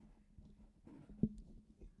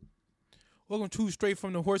Welcome to Straight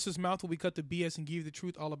from the Horse's Mouth, where we cut the BS and give you the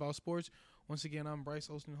truth all about sports. Once again, I'm Bryce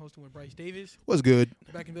Olsen, hosting with Bryce Davis. What's good?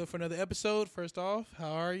 Back in the for another episode. First off,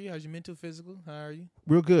 how are you? How's your mental, physical? How are you?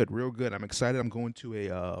 Real good, real good. I'm excited. I'm going to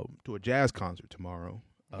a jazz concert tomorrow.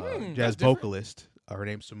 Jazz vocalist. Her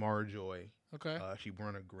name's Samara Joy. Okay. She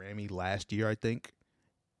won a Grammy last year, I think,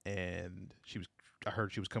 and I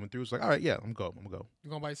heard she was coming through. It's like, all right, yeah, I'm gonna go. You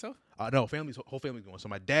going by yourself? No, whole family's going. So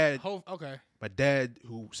my dad, Okay. my dad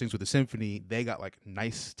who sings with the symphony, they got like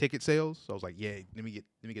nice ticket sales. So I was like, yeah, let me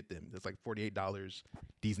get them. It's like $48,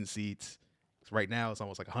 decent seats. So right now it's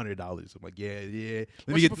almost like $100. I'm like, yeah.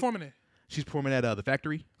 Where's she performing at? She's performing at the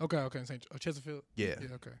Factory. Okay, in Chesterfield. Yeah.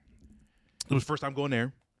 Okay. It was the first time going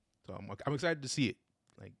there, so I'm excited to see it.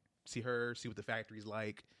 Like, see her, see what the Factory's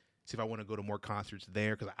like, see if I want to go to more concerts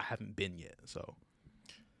there because I haven't been yet. So,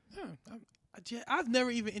 I've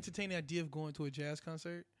never even entertained the idea of going to a jazz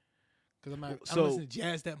concert because I don't listen to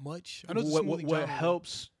jazz that much. I know what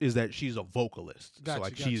helps is that she's a vocalist. Gotcha, so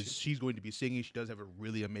like she's going to be singing. She does have a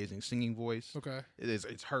really amazing singing voice. Okay,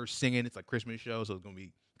 it's her singing. It's like Christmas show, so it's gonna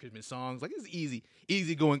be Christmas songs. Like, it's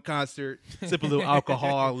easy going concert. Sip a little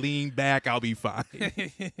alcohol, lean back. I'll be fine.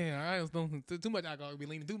 I don't too much alcohol. I'll be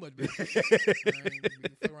leaning too much.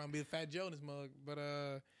 Fuck around and be a fat Joe in this mug. But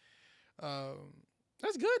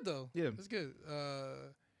that's good though. Yeah, that's good.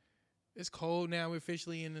 It's cold now. We're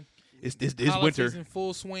officially in. It's winter. In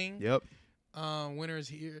full swing. Yep. Winter is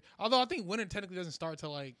here. Although I think winter technically doesn't start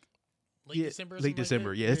till like late December. Late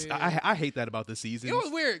December. Yeah. I hate that about the season. It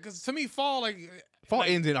was weird because to me fall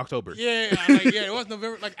ends in October. Yeah, it was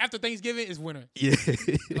November. Like after Thanksgiving, it's winter. Yeah,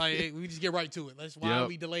 like we just get right to it. That's why are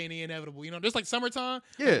we delaying the inevitable? You know, just like summertime.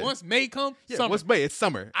 Yeah. Like, once May comes, summer. Once May, it's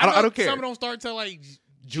summer. I don't care. Summer don't start till like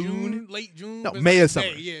June, late June. No, May is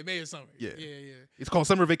summer. May is summer. Yeah. It's called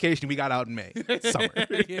summer vacation. We got out in May. Summer.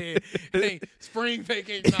 Yeah. Hey, spring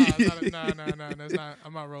vacation. No, that's not.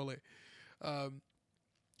 I'm not rolling.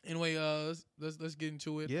 Anyway, let's get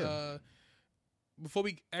into it. Yeah. Before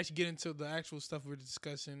we actually get into the actual stuff we're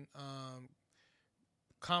discussing,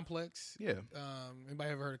 Complex. Yeah.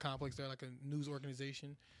 Anybody ever heard of Complex? They're like a news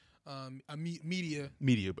organization, a media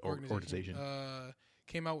organization.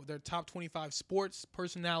 Came out with their top 25 sports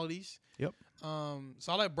personalities. Yep.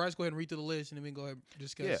 So I'll let Bryce go ahead and read through the list, and then we can go ahead and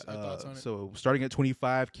discuss our thoughts on it. So starting at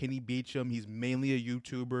 25, Kenny Beecham. He's mainly a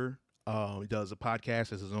YouTuber. He does a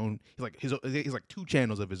podcast as his own. He's like two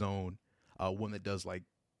channels of his own. One that does like,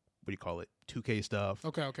 what do you call it, 2K stuff.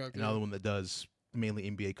 Okay. Another one that does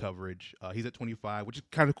mainly NBA coverage. He's at 25, which is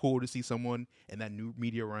kind of cool to see someone in that new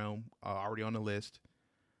media realm already on the list.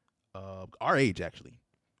 Our age, actually.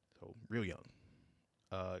 So real young.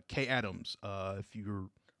 Kay Adams, if you're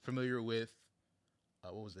familiar with,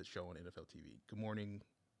 what was that show on NFL TV? Good Morning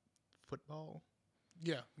Football?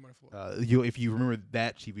 Yeah, Good Morning Football. If you remember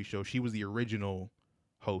that TV show, she was the original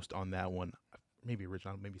host on that one. Maybe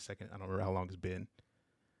original, maybe second. I don't remember how long it's been.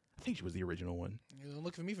 I think she was the original one. You don't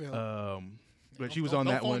look for me for help. But she was on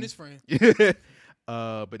that one. This friend.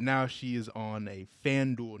 But now she is on a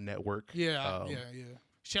FanDuel network. Yeah.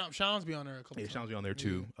 Sean's be on there a couple times. Sean's be on there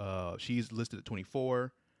too. Yeah. She's listed at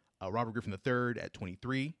 24. Robert Griffin III at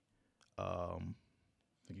 23.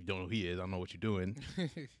 If you don't know who he is, I don't know what you're doing.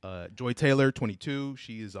 Joy Taylor, 22.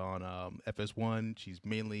 She is on FS1. She's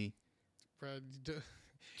mainly. Bro,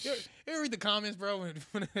 you ever read the comments, bro?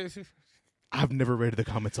 I've never read the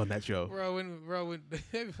comments on that show. Bro, when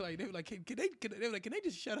they be like, can they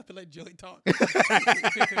just shut up and let Joey talk?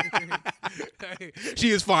 She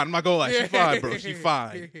is fine. I'm not gonna lie. She's fine, bro. She's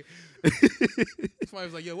fine. Somebody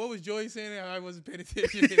was like, yo, what was Joey saying? I wasn't paying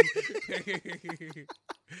attention.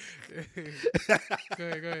 Go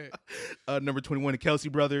ahead. Number 21, the Kelsey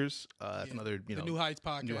Brothers. That's another, the New Heights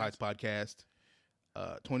podcast. New Heights podcast.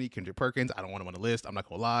 20, Kendrick Perkins. I don't want him on the list. I'm not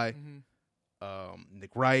gonna lie. Mm-hmm.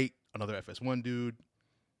 Nick Wright, another FS1 dude.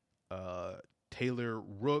 Taylor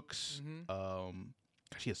Rooks. Mm-hmm.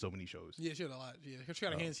 She has so many shows. Yeah, she had a lot. Yeah, she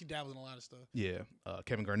got a hand. She dabbles in a lot of stuff. Yeah.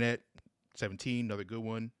 Kevin Garnett, 17, another good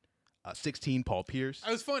one. 16, Paul Pierce.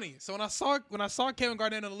 It was funny. So when I saw Kevin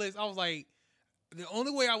Garnett on the list, I was like, the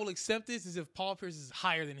only way I will accept this is if Paul Pierce is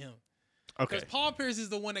higher than him. Okay. Because Paul Pierce is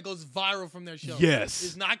the one that goes viral from their show. Yes.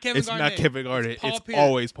 It's not Kevin Garnett. It's not Kevin Garnett. It's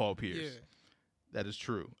always Paul Pierce. Yeah. That is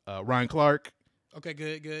true. Ryan Clark. Okay,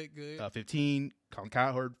 good. 15. Colin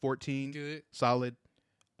Cowherd, 14. Good. Solid.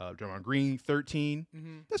 Draymond Green, 13.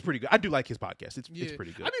 Mm-hmm. That's pretty good. I do like his podcast. It's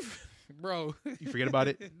pretty good. I mean, bro. You forget about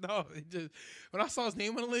it? No. When I saw his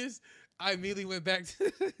name on the list, I immediately went back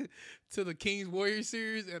to the Kings Warriors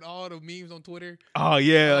series and all the memes on Twitter. Oh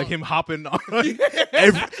yeah, like him hopping on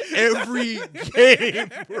every game,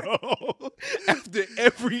 bro. After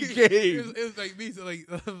every game, it was like me, so like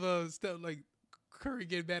stuff like Curry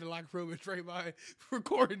getting mad at locker room and Draymond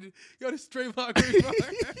recording. Yo, this Draymond.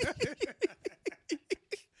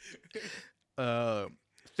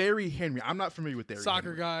 Thierry Henry. I'm not familiar with Thierry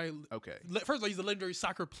Soccer Henry. guy. Okay. First of all, he's a legendary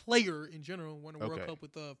soccer player in general. Won a World Cup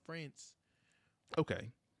with France.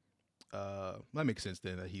 Okay. That makes sense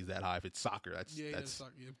then that he's that high. If it's soccer, that's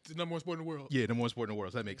soccer. Yeah. It's the number one sport in the world. Yeah, number one sport in the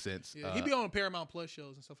world. So that makes sense. Yeah, he'd be on Paramount Plus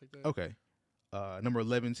shows and stuff like that. Okay. Number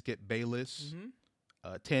 11, Skip Bayless.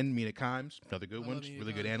 10, Mina Kimes, another good one.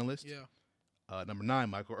 Really good analyst. Yeah. Number 9,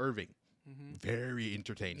 Michael Irving. Very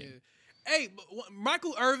entertaining. Yeah. Hey,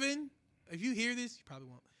 Michael Irvin, if you hear this, you probably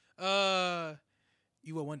won't.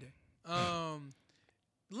 You will one day.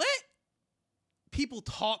 Let people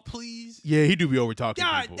talk, please. Yeah, he do be over talking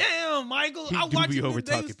people. God damn, Michael. He do be over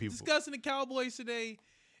talking people. Discussing the Cowboys today,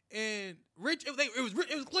 and Rich. It was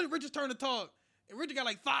Rich's turn to talk, and Richard got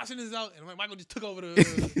like 5 sentences out, and Michael just took over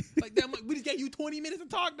the. Like, damn, we just gave you 20 minutes to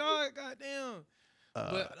talk, dog. God damn.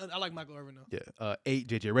 But I like Michael Irvin though. Yeah. 8,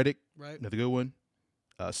 JJ Redick. Right. Another good one.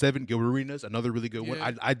 7, Gilbert Arenas. Another really good one.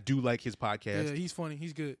 I do like his podcast. Yeah, he's funny.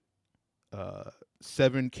 He's good.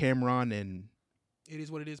 7, Cameron and It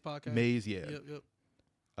Is What It Is podcast. Mays. Yeah.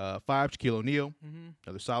 Yep. 5, Shaquille O'Neal.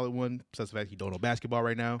 Another solid one. Besides the fact he don't know basketball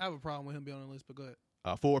right now. I have a problem with him being on the list, but go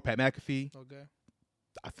ahead. 4, Pat McAfee. Okay.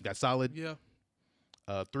 I think that's solid. Yeah.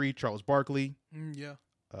 3, Charles Barkley. Yeah.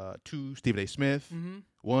 2, Stephen A. Smith.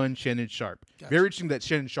 1, Shannon Sharp. Gotcha. Very interesting that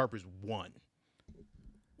Shannon Sharp is 1.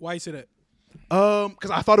 Why you say that?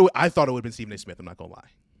 Because I thought it would have been Stephen A. Smith. I'm not gonna lie.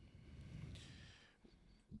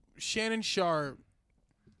 Shannon Sharp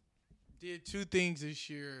did 2 things this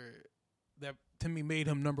year that to me made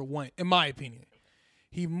him number 1, in my opinion.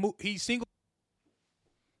 He single.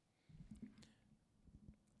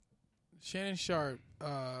 Shannon Sharp,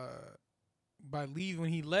 by leaving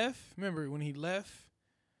when he left. Remember when he left,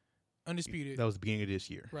 Undisputed. That was the beginning of this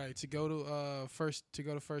year, right? To go to First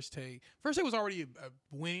Take. First Take was already a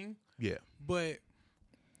winning. Yeah, but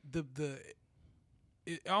the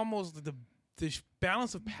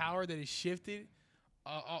balance of power that it shifted,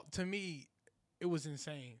 to me, it was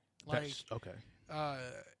insane. Like, that's, okay.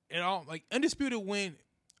 It all like Undisputed went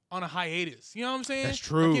on a hiatus. You know what I'm saying? That's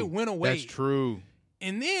true. Like, it went away. That's true.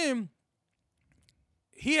 And then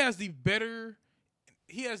he has the better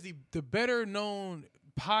known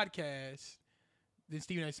podcast than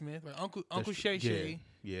Stephen A. Smith. Like Uncle Shay Shay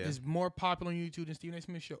is more popular on YouTube than Stephen A.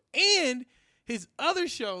 Smith's show. And his other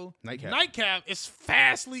show, Nightcap, is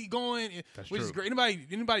fastly going, which is great.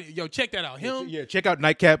 Anybody, yo, check that out. Him, check out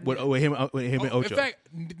Nightcap with him and Ocho. In fact,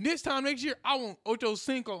 this time next year, I want Ocho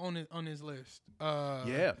Cinco on his list.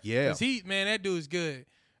 Yeah. Because that dude is good.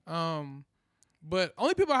 But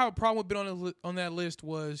only people I have a problem with being on that list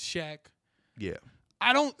was Shaq. Yeah.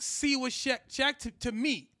 I don't see what Shaq to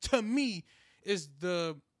me is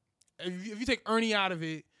the if you take Ernie out of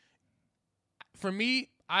it, for me,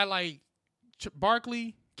 I like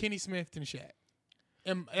Barkley, Kenny Smith, and Shaq.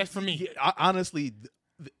 And that's for me. Yeah, honestly,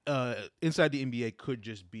 inside the NBA could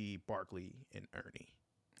just be Barkley and Ernie.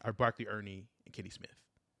 Or Barkley, Ernie, and Kenny Smith.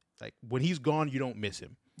 Like, when he's gone, you don't miss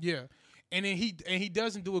him. Yeah. And then he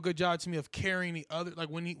doesn't do a good job to me of carrying the other, like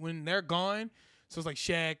when they're gone, so it's like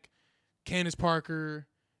Shaq, Candace Parker,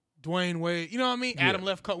 Dwayne Wade, you know what I mean? Yeah. Adam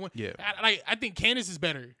Lefcourt. Yeah. I think Candace is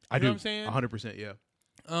better. You know what I'm saying? 100%, yeah.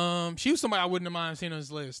 She was somebody I wouldn't have mind seeing on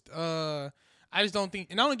his list. I just don't think,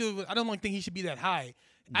 and I don't think he should be that high.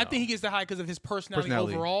 No. I think he gets that high because of his personality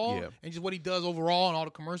overall and just what he does overall and all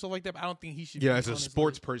the commercials like that. But I don't think he should. Yeah, as a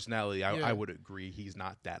sports personality, I would agree he's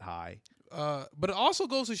not that high. But it also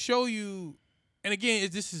goes to show you, and again,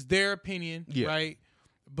 this is their opinion, right?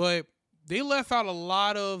 But they left out a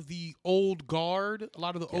lot of the old guard, a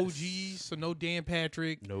lot of the OGs. So no Dan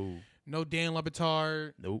Patrick, no Dan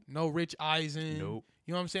LeBatard, no Rich Eisen, You know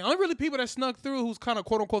what I'm saying? Only really people that snuck through who's kind of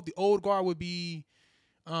quote unquote the old guard would be,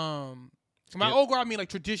 old guard I mean like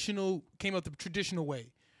traditional, came up the traditional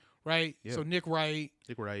way, right? Yep. So Nick Wright,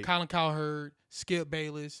 Colin Cowherd, Skip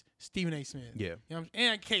Bayless, Stephen A. Smith, you know what I'm saying?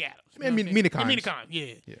 And Kay Adams, and Mina Kimes,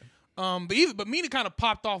 yeah. But Mina kind of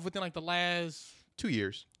popped off within like the last 2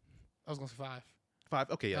 years. I was gonna say 5. 5,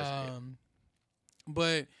 okay, yes.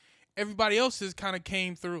 But everybody else has kind of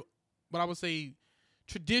came through what I would say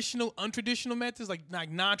traditional, untraditional methods, like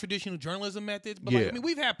non-traditional journalism methods. But like, I mean,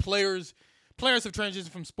 we've had players have transitioned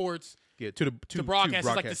from sports to broadcast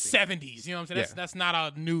like the 70s. You know what I'm saying? That's not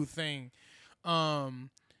a new thing.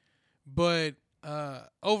 But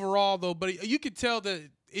overall though, but you could tell that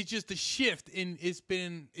it's just the shift, and it's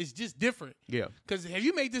just different. Yeah. Because have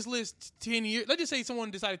you made this list 10 years? Let's just say someone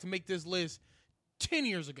decided to make this list 10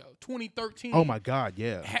 years ago, 2013. Oh my God,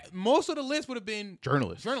 yeah. Most of the list would have been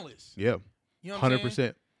Journalists. You Yeah. know what I'm 100%.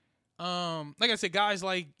 saying? Like I said, guys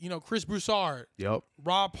like, Chris Broussard, Yep.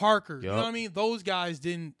 Rob Parker, Yep. you know what I mean? Those guys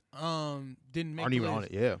didn't make Aren't the even list. on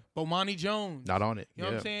it, yeah. Bomani Jones. Not on it. You know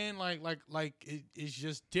what I'm saying? Like it's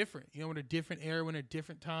just different. We're in a different era, we're in a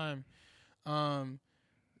different time.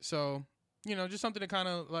 So, just something to kind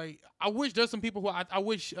of like, I wish there's some people who I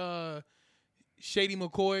wish Shady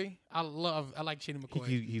McCoy. I like Shady McCoy.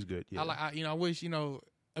 He's good. Yeah. I wish, if you're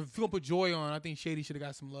gonna put Joy on, I think Shady should have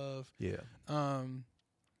got some love. Yeah.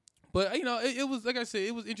 But it was, like I said,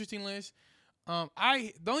 it was an interesting list. The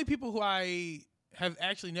only people who I have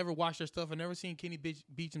actually never watched their stuff, I've never seen Kenny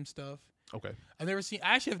Beecham stuff. Okay. I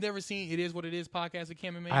actually have never seen It Is What It Is podcast with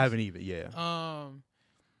Cam and Mace. I haven't either. Yeah.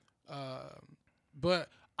 But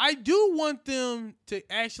I do want them to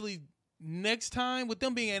actually, next time, with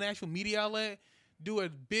them being an actual media outlet, do a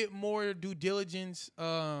bit more due diligence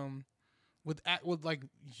with like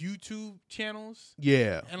YouTube channels.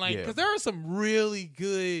 Yeah. And because there are some really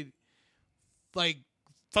good, like,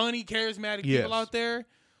 funny, charismatic people out there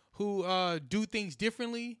who do things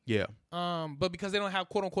differently. Yeah. But because they don't have,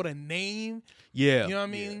 quote unquote, a name. Yeah. You know what I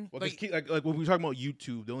mean? Well, like when we talk about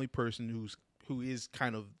YouTube, the only person who is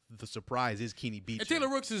kind of the surprise is Kenny Beecham. And Taylor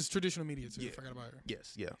Rooks is traditional media too. Yeah. I forgot about her.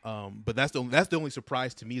 Yes, yeah. But that's the only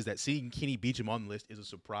surprise to me, is that seeing Kenny Beecham on the list is a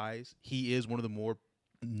surprise. He is one of the more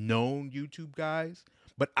known YouTube guys,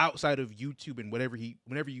 but outside of YouTube and whenever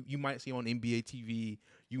you might see him on NBA TV,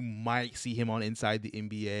 you might see him on Inside the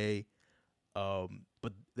NBA.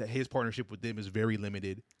 But his partnership with them is very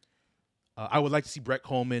limited. I would like to see Brett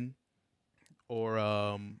Coleman or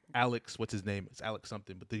Alex, what's his name? It's Alex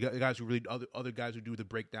something. But the guys who really other guys who do the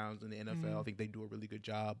breakdowns in the NFL, I think they do a really good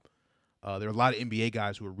job. There are a lot of NBA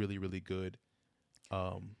guys who are really, really good.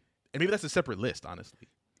 And maybe that's a separate list, honestly.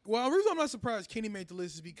 Well, the reason I'm not surprised Kenny made the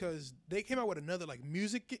list is because they came out with another like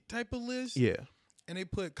music type of list. Yeah. And they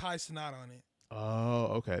put Kai Cenat on it. Oh,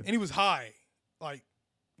 okay. And he was high, like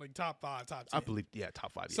top 5, top 10. I believe,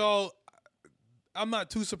 top 5. Yeah. So I'm not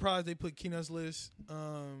too surprised they put Kenny's list.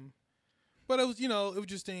 But it was, it was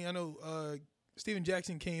interesting. I know Steven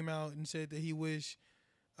Jackson came out and said that he wished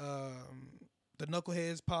the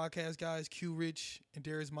Knuckleheads podcast guys, Q Rich and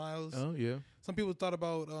Darius Miles. Oh, yeah. Some people thought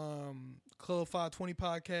about Club 520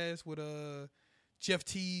 podcast with Jeff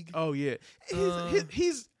Teague. Oh, yeah. I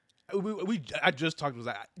just talked about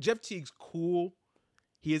that. Jeff Teague's cool.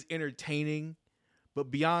 He is entertaining. But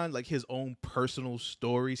beyond like his own personal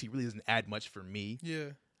stories, he really doesn't add much for me.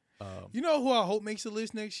 Yeah. You know who I hope makes the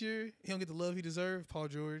list next year? He don't get the love he deserves. Paul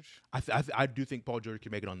George. I do think Paul George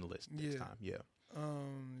can make it on the list next time. Yeah.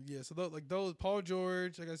 Yeah. So those Paul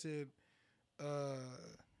George, like I said,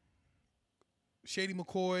 Shady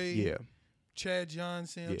McCoy. Yeah. Chad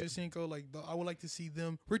Johnson, Jacinko. I would like to see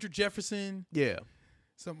them. Richard Jefferson. Yeah.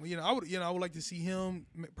 I would like to see him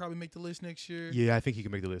probably make the list next year. Yeah, I think he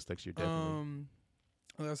can make the list next year. Definitely.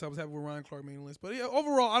 That's I was happy with Ryan Clark making the list, but yeah,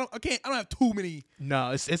 overall, I don't have too many.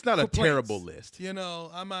 No, it's not a terrible list.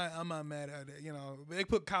 I'm not mad at it. They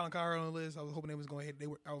put Colin Cowherd on the list. I was hoping they was going to hate.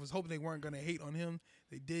 I was hoping they weren't going to hate on him.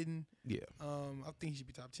 They didn't. Yeah. I think he should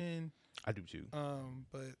be top 10. I do too.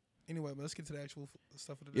 But anyway, let's get to the actual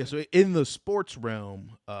stuff of the day. Yeah. So in the sports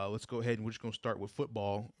realm, let's go ahead and we're just going to start with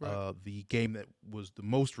football. Right. The game that was the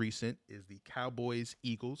most recent is the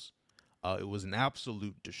Cowboys-Eagles. It was an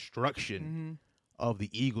absolute destruction of the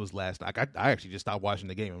Eagles last night. I actually just stopped watching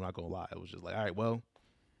the game. I'm not gonna lie. It was just like, all right, well,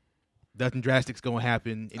 nothing drastic's gonna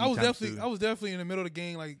happen. I was definitely in the middle of the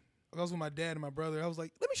game. Like I was with my dad and my brother. I was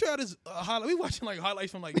like, let me show you this highlight. We watching like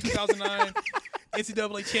highlights from like 2009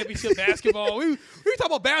 NCAA championship basketball. We were talking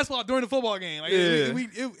about basketball during the football game. Like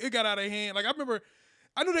it got out of hand. Like I remember,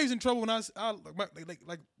 I knew they was in trouble when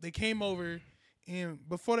they came over, and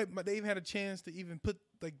before they even had a chance to even put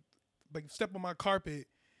like step on my carpet.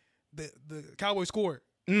 The Cowboys scored.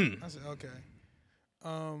 I said, okay.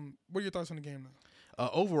 What are your thoughts on the game now?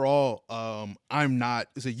 Overall, I'm not.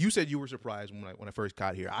 So you said you were surprised when I first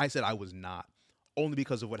got here. I said I was not, only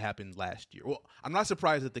because of what happened last year. Well, I'm not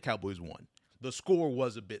surprised that the Cowboys won. The score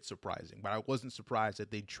was a bit surprising, but I wasn't surprised that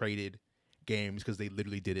they traded games because they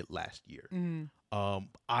literally did it last year.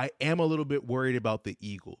 I am a little bit worried about the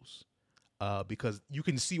Eagles because you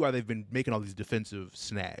can see why they've been making all these defensive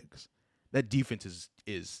snags. That defense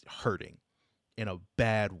is hurting in a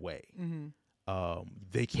bad way.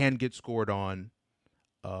 They can get scored on,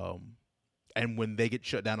 and when they get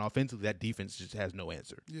shut down offensively, that defense just has no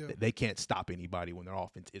answer. Yeah. They can't stop anybody when their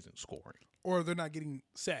offense isn't scoring. Or they're not getting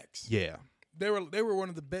sacks. Yeah. They were one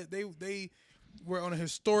of the best. They were on a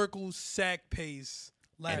historical sack pace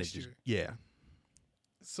last year. Yeah.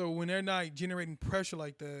 So when they're not generating pressure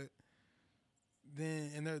like that,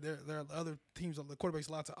 then and there are other teams, the quarterback's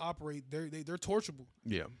allowed to operate. They're torchable.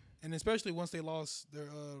 Yeah. And especially once they lost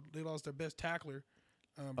their best tackler,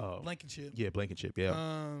 Blankenship. Yeah, Blankenship.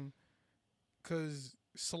 Yeah. Because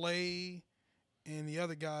Slay and the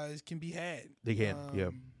other guys can be had. They can. Yeah.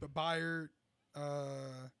 But Byard,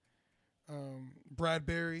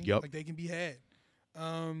 Bradbury, Yep. like they can be had.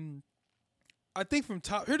 I think from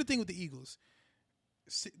top. Here's the thing with the Eagles.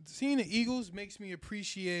 Seeing the Eagles makes me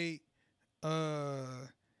appreciate. Oh,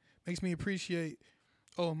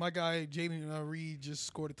 my guy Jalen Reed just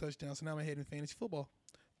scored a touchdown, so now I'm ahead in fantasy football.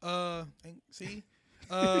 See,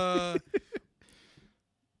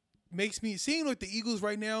 makes me seeing like the Eagles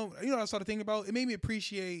right now. You know what I started thinking about? It made me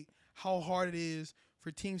appreciate how hard it is for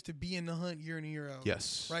teams to be in the hunt year in and year out.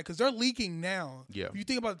 Yes. Right, because they're leaking now. Yeah. If you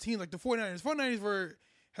think about the teams like the 49ers. 49ers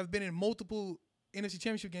have been in multiple NFC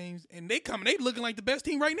Championship games, and they looking like the best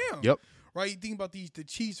team right now. Yep. Right, you think about the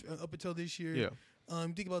Chiefs up until this year. Yeah.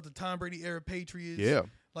 You think about the Tom Brady era Patriots. Yeah.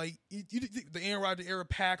 Like you think the Aaron Rodgers era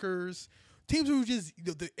Packers. Teams who were just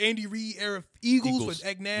the Andy Reid era Eagles with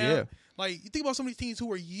Egnab. Yeah. Like you think about some of these teams who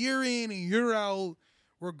are year in and year out,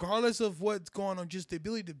 regardless of what's going on, just the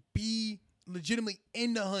ability to be legitimately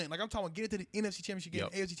in the hunt. Like I'm talking about getting to the NFC Championship game,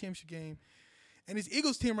 AFC Championship game. And this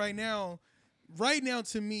Eagles team right now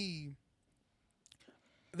to me,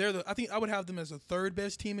 I think I would have them as the third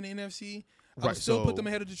best team in the NFC. I would still put them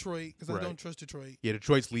ahead of Detroit because I don't trust Detroit. Yeah,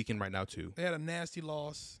 Detroit's leaking right now too. They had a nasty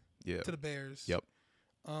loss to the Bears. Yep.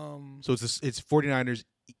 So it's 49ers,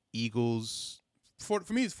 Eagles. For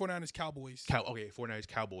me, it's 49ers, Cowboys. 49ers,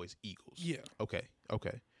 Cowboys, Eagles. Yeah. Okay.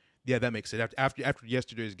 Yeah, that makes sense. After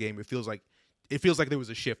yesterday's game, it feels like there was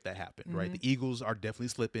a shift that happened, right? The Eagles are definitely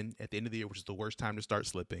slipping at the end of the year, which is the worst time to start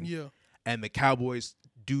slipping. Yeah. And the Cowboys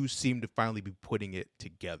do seem to finally be putting it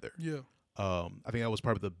together. Yeah. I think that was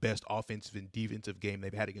probably the best offensive and defensive game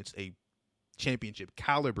they've had against a championship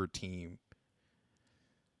caliber team.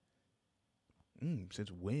 Since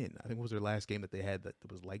when? I think it was their last game that they had that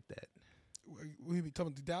was like that. We be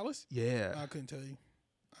talking to Dallas? Yeah. I couldn't tell you.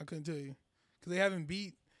 Because they haven't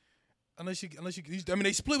beat unless you. I mean,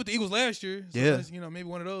 they split with the Eagles last year. So yeah. Maybe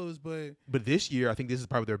one of those, but this year, I think this is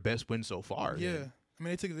probably their best win so far. Yeah. Man. I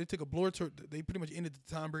mean, they took a blower to. They pretty much ended the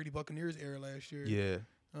Tom Brady Buccaneers era last year. Yeah.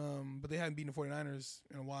 But they haven't beaten the 49ers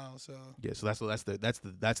in a while, so yeah. So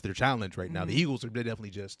that's their challenge right now. The Eagles are definitely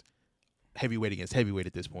just heavyweight against heavyweight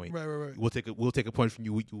at this point. Right. We'll take a punch from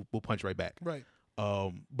you. We'll punch right back. Right.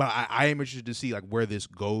 But I am interested to see like where this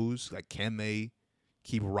goes. Like, can they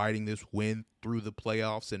keep riding this win through the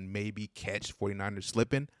playoffs and maybe catch 49ers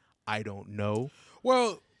slipping? I don't know.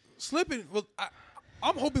 Well, slipping. Well,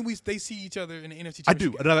 I'm hoping they see each other in the NFC. I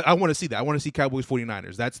do. I want to see that. I want to see Cowboys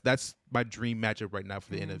 49ers. That's my dream matchup right now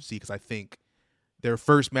for the NFC because I think their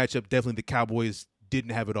first matchup, definitely the Cowboys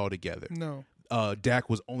didn't have it all together. No. Dak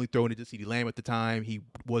was only throwing it to CeeDee Lamb at the time. He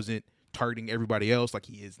wasn't targeting everybody else like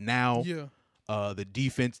he is now. Yeah. The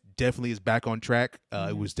defense definitely is back on track.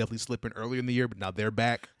 It was definitely slipping earlier in the year, but now they're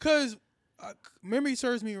back. Because memory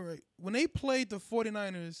serves me right. When they played the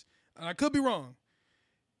 49ers, and I could be wrong,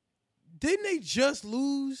 didn't they just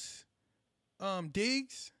lose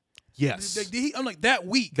Diggs? Yes. I'm like, that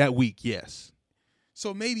week. That week, yes.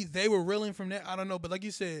 So maybe they were reeling from that. I don't know. But like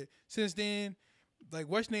you said, since then, like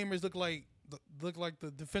Westnamers look like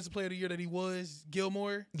the defensive player of the year that he was,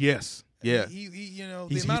 Gilmore. Yes. Yeah. He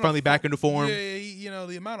he's finally back into form. Yeah,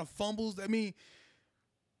 the amount of fumbles. I mean,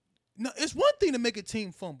 no, it's one thing to make a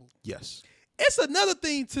team fumble. Yes. It's another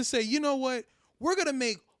thing to say, you know what? We're going to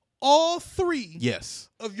make all three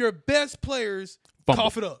of your best players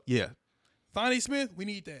cough it up. Yeah. Fonnie Smith, we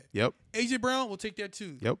need that. Yep. A.J. Brown, we'll take that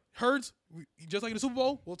too. Yep. Hurts, just like in the Super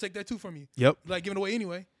Bowl, we'll take that too from you. Yep. Like giving it away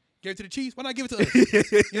anyway. Give it to the Chiefs. Why not give it to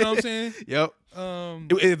us? You know what I'm saying? Yep.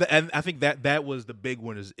 And I think that was the big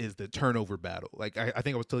one is the turnover battle. Like I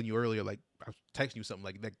think I was telling you earlier, like I was texting you something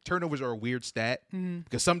like turnovers are a weird stat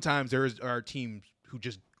because sometimes there are teams who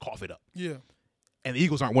just cough it up. Yeah. And the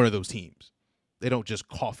Eagles aren't one of those teams. They don't just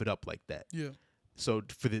cough it up like that. Yeah. So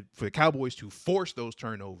for the Cowboys to force those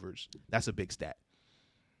turnovers, that's a big stat.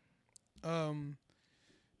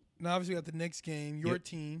 Now, obviously, we got the next game. Your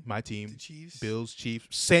team. My team. The Chiefs. Bills, Chiefs.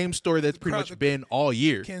 Same story that's pretty much been all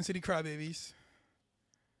year. Kansas City Crybabies.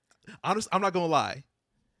 Honestly, I'm not going to lie.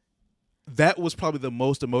 That was probably the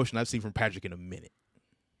most emotion I've seen from Patrick in a minute.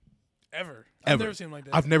 Ever. I've never seen him like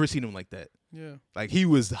that. I've never seen him like that. Yeah. Like, he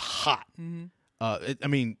was hot. Mm-hmm.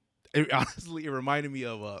 It reminded me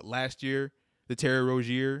of last year, the Terry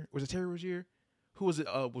Rozier. Was it Terry Rozier? who was it?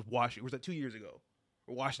 Was Washington? Was that 2 years ago?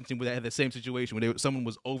 Washington had the same situation where someone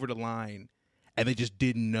was over the line and they just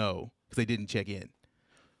didn't know because they didn't check in.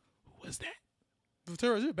 Who was that?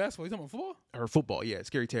 Terry, is it basketball? You talking about football? Or football? Yeah,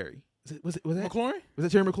 Scary Terry. Was that McLaurin? Was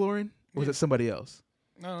that Terry McLaurin? Or was it somebody else?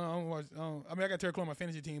 No, I don't watch. I mean, I got Terry McLaurin on my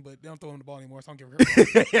fantasy team, but they don't throw him the ball anymore, so I don't give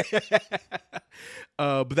a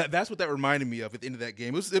crap. But that's what that reminded me of at the end of that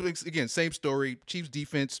game. It was again, same story. Chiefs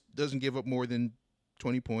defense doesn't give up more than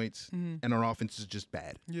 20 points, and our offense is just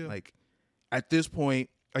bad. Yeah. Like at this point,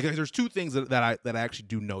 I guess there's two things that I actually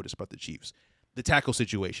do notice about the Chiefs. The tackle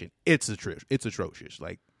situation, it's atrocious.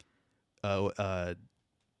 Like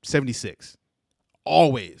 76,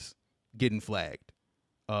 always getting flagged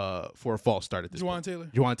for a false start at this point.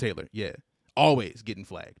 Juwan Taylor, yeah, always getting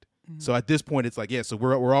flagged. So at this point, it's like, yeah, so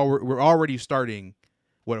we're already starting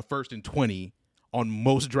a 1st and 20 on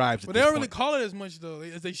most drives. But they don't really call it as much though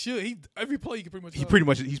as they should. Every play you can pretty much.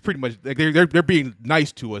 He's pretty much like they're being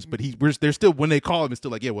nice to us, but they're still, when they call him, it's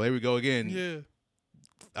still like, yeah, well, there we go again.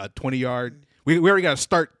 Yeah, 20-yard. We already got to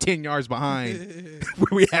start 10 yards behind where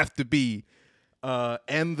we have to be,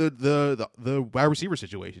 and the wide receiver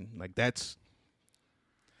situation, like that's.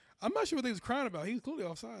 I'm not sure what they was crying about. He was clearly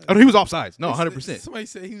offside. Oh, he was offsides. No, 100%. Somebody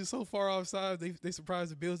said he was so far offside, they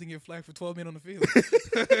surprised the Bills didn't get flagged for 12 men on the field.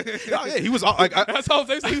 Oh, yeah, he was like. That's all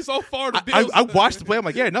they said. He was so far. The Bills. I watched the play. I'm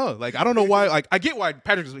like, yeah, no, like I don't know why. Like I get why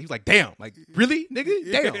Patrick was. He's like, damn, like really,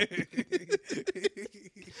 nigga, damn.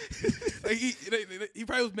 Like he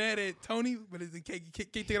probably was mad at Tony, but he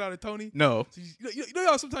can't take it out of Tony. No, so you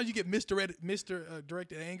know, sometimes you get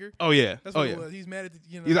directed anger. Oh yeah, that's what it was. He's mad at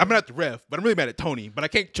I'm not the ref, but I'm really mad at Tony. But I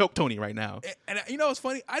can't choke Tony right now. And you know what's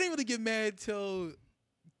funny? I didn't really get mad till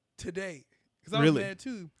today because I was mad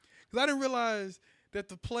too, because I didn't realize that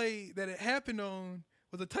the play that it happened on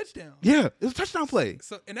was a touchdown. Yeah, it was a touchdown play.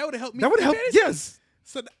 So and that would have helped me. That would have helped. Yes.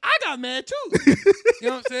 So I got mad too. You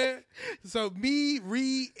know what I'm saying? So me,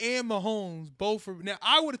 Reed, and Mahomes both were. Now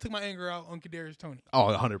I would have took my anger out on Kadarius Toney. Oh,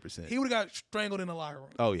 100%. He would have got strangled in the locker room.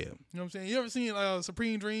 Oh yeah. You know what I'm saying? You ever seen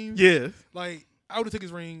Supreme Dreams? Yeah. Like I would have took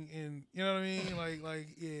his ring, and you know what I mean? Like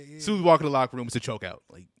yeah. As soon as we walk in the locker room, it's a choke out.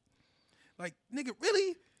 Like nigga,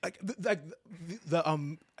 really? Like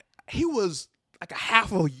he was like a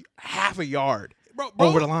half a yard bro,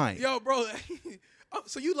 over the line. Yo, bro.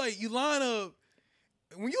 So you line up.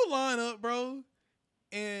 When you line up, bro,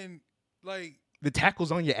 and like the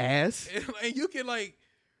tackle's on your ass, and you can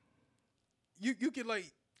you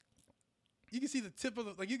can see the tip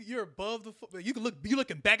of the you're above the football. You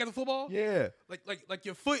looking back at the football. Yeah, like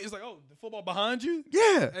your foot is like, oh, the football behind you.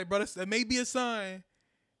 Yeah, hey, bro, that may be a sign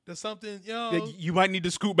that something you might need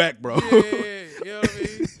to scoot back, bro. Yeah, you know what I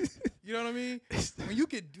mean. You know what I mean?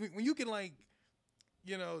 When you can like.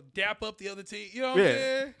 Dap up the other team. You know what I'm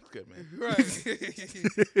saying? Good, man.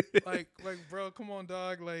 Right. like, bro, come on,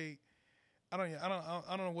 dog. Like, I don't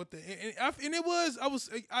know what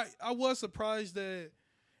I was surprised that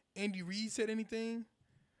Andy Reid said anything.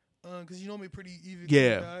 Because you know me pretty even.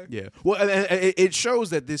 Yeah, yeah. Well, it shows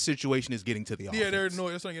that this situation is getting to the offense. Yeah, they're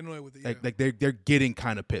annoyed. They're starting to get annoyed with it. Yeah. Like they're getting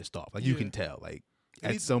kind of pissed off. Like you can tell. Like.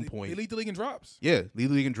 At some point, they lead the league in drops. Yeah, lead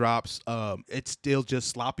the league in drops. It's still just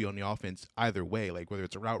sloppy on the offense either way. Like whether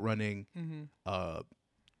it's a route running,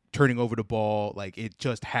 turning over the ball, like it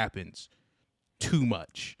just happens too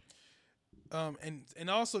much. And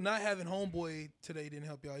also not having homeboy today didn't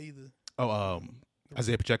help y'all either. Oh,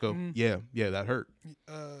 Isaiah Pacheco. Yeah, that hurt.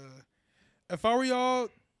 If I were y'all,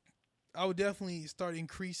 I would definitely start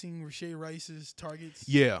increasing Rashee Rice's targets.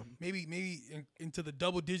 Yeah, maybe into the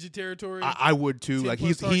double-digit territory. I would too. Like he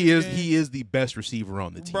is the best receiver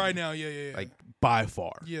on the team right now. Yeah. Like by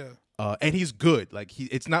far. Yeah. And he's good. Like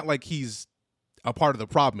it's not like he's a part of the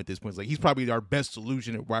problem at this point. It's like he's probably our best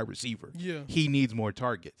solution at wide receiver. Yeah. He needs more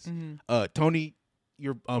targets. Tony,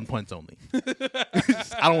 you're on punts only.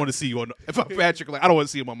 I don't want to see you on. If I'm Patrick, I don't want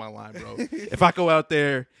to see him on my line, bro. If I go out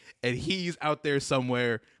there and he's out there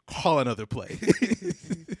somewhere. Call another play.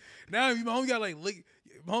 Now Mahomes got to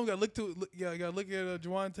look at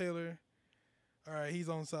Juwan Taylor. All right, he's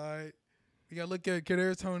on side. You got to look at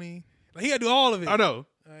Kadarius Toney. Like, he got to do all of it. I know.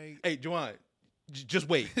 Like, hey, Juwan, just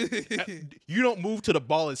wait. You don't move till the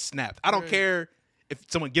ball is snapped. I don't care if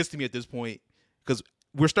someone gets to me at this point because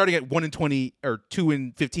we're starting at 1-20 or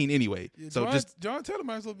 2-15 anyway. Yeah, so Juwan Taylor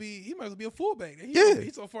might as well be a fullback.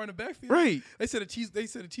 He's so far in the backfield. Right. They said a cheese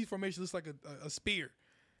formation looks like a spear.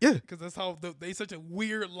 Yeah, because that's how they such a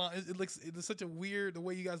weird line. It's such a weird the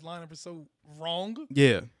way you guys line up is so wrong.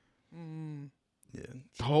 Yeah, yeah.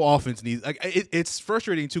 The whole offense needs it's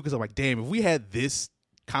frustrating too because I'm like, damn, if we had this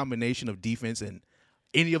combination of defense and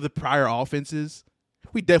any of the prior offenses,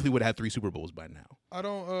 we definitely would have had 3 Super Bowls by now.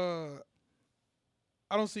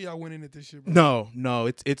 I don't see y'all winning it this year, bro. No.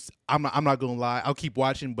 It's. I'm not gonna lie. I'll keep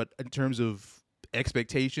watching, but in terms of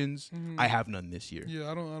expectations, I have none this year.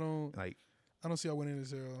 Yeah, I don't see y'all winning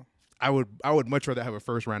this year. I would much rather have a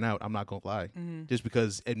first round out. I'm not gonna lie, just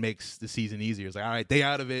because it makes the season easier. It's like, all right, they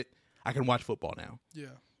out of it. I can watch football now. Yeah,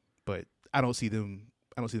 but I don't see them.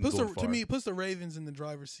 Going far. To me, it puts the Ravens in the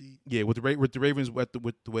driver's seat. Yeah, with the Ravens with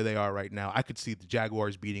the way they are right now, I could see the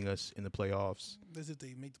Jaguars beating us in the playoffs. That's if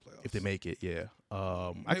they make the playoffs. If they make it, yeah.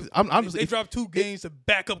 They dropped 2 games to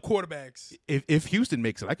backup quarterbacks. If Houston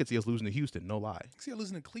makes it, I could see us losing to Houston. No lie. I could see us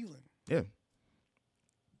losing to Cleveland. Yeah.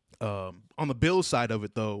 On the Bills side of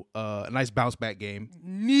it, though, a nice bounce back game.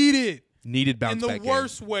 Needed bounce back game. In the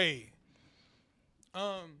worst way.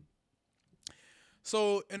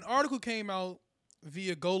 So an article came out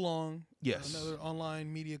via GoLong, another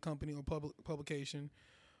online media company or publication,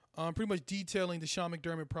 pretty much detailing the Sean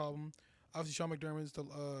McDermott problem. Obviously, Sean McDermott is the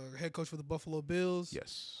head coach for the Buffalo Bills.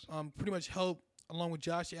 Yes. Pretty much helped, along with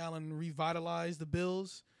Josh Allen, revitalize the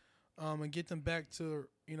Bills and get them back to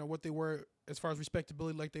what they were as far as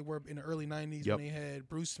respectability, like they were in the early 90s when they had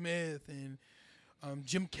Bruce Smith and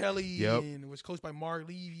Jim Kelly and was coached by Mark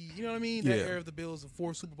Levy. You know what I mean? That era of the Bills, the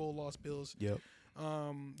 4 Super Bowl lost Bills. Yep.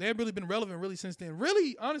 They haven't really been relevant really since then.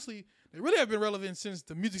 Really, honestly, they really have been relevant since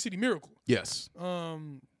the Music City Miracle. Yes.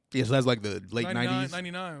 Yeah, so that's like the late 90s.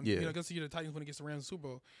 99. Yeah. That's the year the Titans when it gets the Rams Super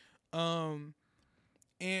Bowl. And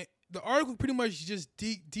the article pretty much just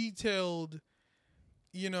detailed,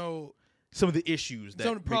 some of the issues that,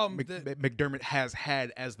 some of the problems that McDermott has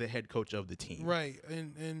had as the head coach of the team. Right.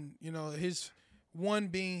 And his one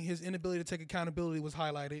being his inability to take accountability was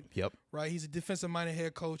highlighted. Yep. Right. He's a defensive-minded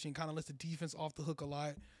head coach and kind of lets the defense off the hook a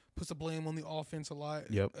lot. Puts the blame on the offense a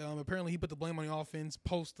lot. Yep. Apparently, he put the blame on the offense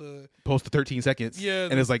post the 13 seconds. Yeah.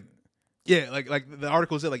 And it's like, like the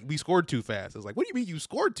article said, like, we scored too fast. I was like, what do you mean you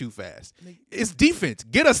scored too fast? It's defense.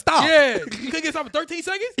 Get a stop. Yeah. You couldn't get a stop in 13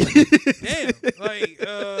 seconds?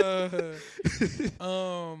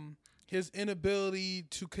 Damn. His inability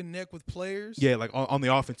to connect with players. Yeah, like on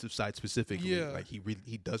the offensive side specifically. Yeah. Like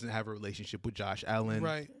he doesn't have a relationship with Josh Allen.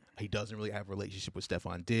 Right. He doesn't really have a relationship with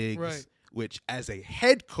Stephon Diggs. Right. Which, as a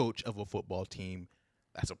head coach of a football team,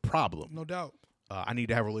 that's a problem. No doubt. I need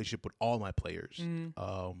to have a relationship with all my players.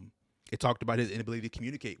 It talked about his inability to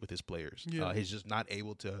communicate with his players. Yeah. He's just not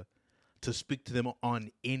able to speak to them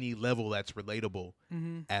on any level that's relatable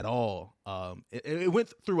at all. It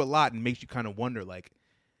went through a lot and makes you kind of wonder, like,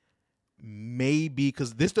 maybe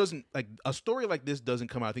because this doesn't, like, a story like this doesn't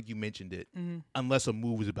come out, I think you mentioned it, unless a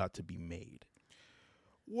move is about to be made.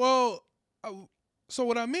 Well, so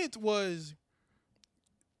what I meant was,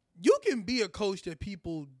 you can be a coach that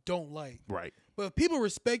people don't like. Right. But if people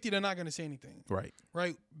respect you, they're not going to say anything. Right.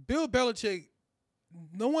 Right. Bill Belichick,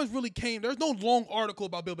 no one's really there's no long article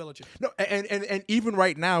about Bill Belichick. No, and even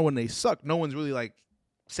right now when they suck, no one's really, like,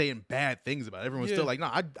 saying bad things about it. Everyone's still like, no,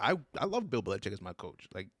 I love Bill Belichick as my coach.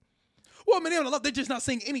 Like, well, I mean, they're just not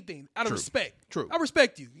saying anything out of respect. True. I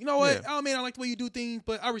respect you. You know what? Yeah. I mean, I like the way you do things,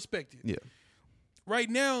 but I respect you. Yeah. Right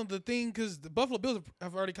now, the thing, because the Buffalo Bills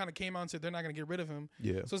have already kind of came out and said they're not going to get rid of him.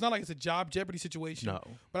 Yeah. So it's not like it's a job jeopardy situation. No.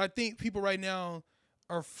 But I think people right now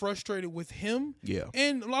are frustrated with him. Yeah.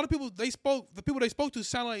 And a lot of people the people they spoke to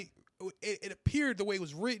sound like it appeared the way it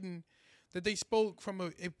was written that they spoke from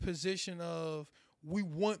a position of, we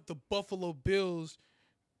want the Buffalo Bills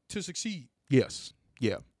to succeed. Yes.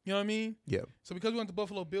 Yeah. You know what I mean? Yeah. So because we want the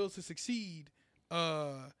Buffalo Bills to succeed,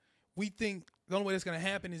 we think the only way that's going to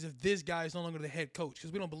happen is if this guy is no longer the head coach,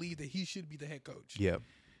 because we don't believe that he should be the head coach. Yeah.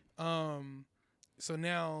 So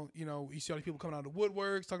now, you see all these people coming out of the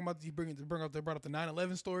woodworks talking about they brought up the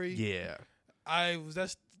 9/11 story. Yeah.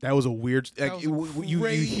 That was a weird. Like, you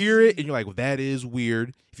hear it and you're like, well, that is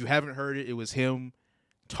weird. If you haven't heard it, it was him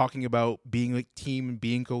talking about being a team and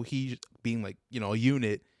being cohesion, being like a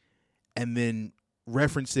unit, and then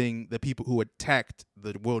referencing the people who attacked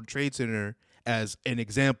the World Trade Center as an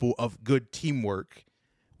example of good teamwork,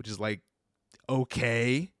 which is like,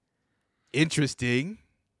 okay, interesting.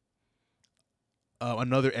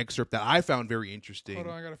 Another excerpt that I found very interesting. Hold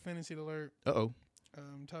on, I got a fantasy alert. Uh-oh.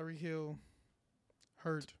 Tyreek Hill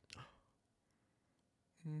hurt.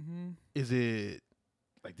 Is it,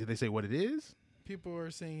 like, did they say what it is? People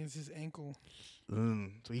are saying it's his ankle.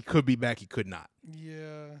 So he could be back, he could not.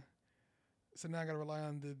 Yeah. So now I got to rely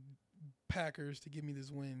on the Packers to give me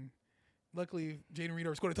this win. Luckily, Jaden Reed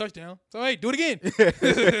scored a touchdown. So, hey, do it again.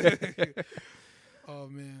 Oh,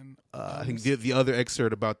 man. I think the other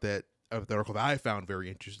excerpt about that article that I found very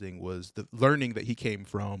interesting was the learning that he came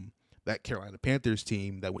from that Carolina Panthers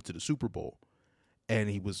team that went to the Super Bowl. And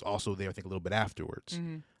he was also there, I think, a little bit afterwards.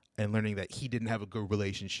 And learning that he didn't have a good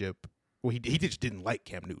relationship Well, he just didn't like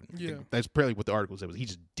Cam Newton. Yeah. That's apparently what the article said. Was he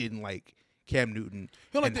just didn't like Cam Newton.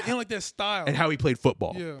 He don't like that style. And how he played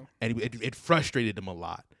football. Yeah. And it frustrated him a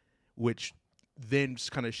lot, which then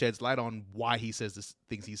kind of sheds light on why he says the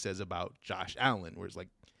things he says about Josh Allen, where it's like,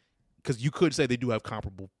 because you could say they do have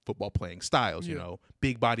comparable football playing styles, you know,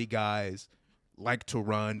 big body guys, like to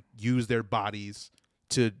run, use their bodies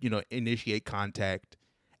to, initiate contact.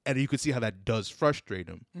 And you could see how that does frustrate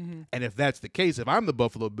him. Mm-hmm. And if that's the case, if I'm the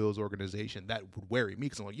Buffalo Bills organization, that would worry me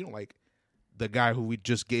because I'm like, you don't like the guy who we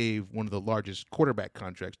just gave one of the largest quarterback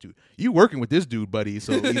contracts to. You working with this dude, buddy,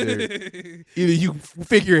 so either you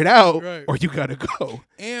figure it out or you got to go.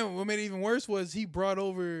 And what made it even worse was he brought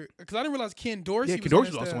over, because I didn't realize Ken Dorsey Ken Dorsey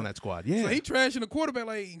was also on that squad. Yeah. So he trashing the quarterback.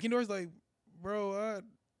 Like, Ken Dorsey's like, bro,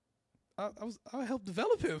 I helped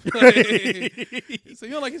develop him. So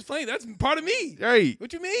you don't like his playing? That's part of me. Right.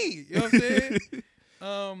 What you mean? You know what I'm saying?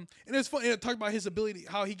 And it's funny. It talked about his ability,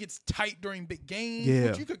 how he gets tight during big games,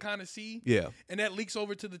 which you could kind of see. Yeah. And that leaks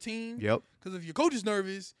over to the team. Yep. Because if your coach is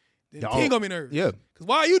nervous, then the team gonna be nervous. Yeah. Because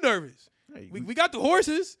why are you nervous? Right. We got the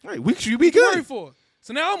horses. Right. We should be good. Worried for.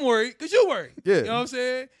 So now I'm worried because you're worried. Yeah. You know what I'm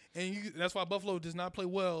saying? And that's why Buffalo does not play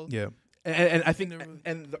well. Yeah. And I think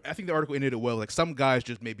I think the article ended it well. Like, some guys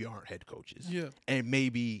just maybe aren't head coaches. Yeah. And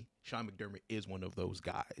maybe Sean McDermott is one of those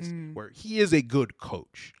guys where he is a good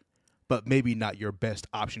coach, but maybe not your best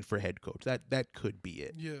option for head coach. That could be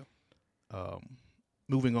it. Yeah.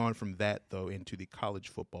 Moving on from that, though, into the college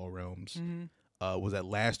football realms, was that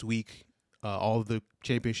last week all of the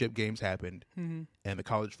championship games happened, and the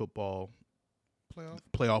college football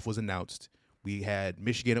playoff was announced. We had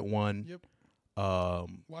Michigan at 1. Yep.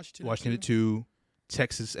 Washington at 2,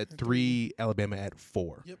 Texas at 3, Alabama at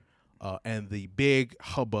 4. Yep. And the big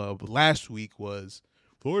hubbub last week was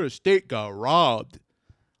Florida State got robbed.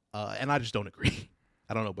 And I just don't agree.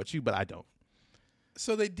 I don't know about you, but I don't.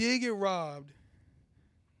 So they did get robbed,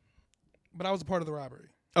 but I was a part of the robbery.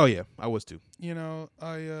 Oh, yeah, I was too. 3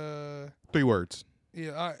 words.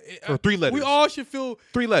 Yeah. Or 3 letters. We all should feel.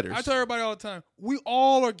 3 letters. I tell everybody all the time, we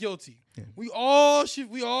all are guilty. Yeah. We all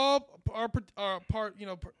are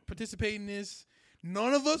participate in this.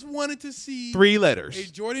 None of us wanted to see 3 letters.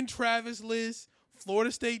 A Jordan Travis-less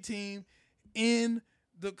Florida State team in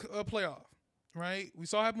the playoff, right? We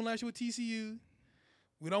saw it happen last year with TCU.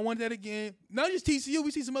 We don't want that again. Not just TCU.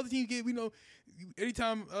 We see some other teams get. We know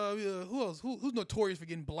anytime. Who else? Who's notorious for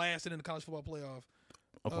getting blasted in the college football playoff?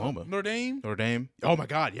 Oklahoma. Notre Dame. Oh my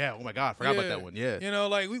God. Yeah. Oh my God. Forgot about that one. Yeah.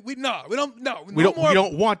 Like we don't. We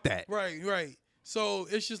don't want that. Right. So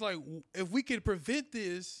it's just like, if we could prevent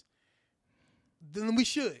this, then we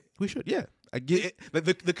should. We should. Yeah. I get it.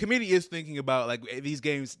 The committee is thinking about, like, these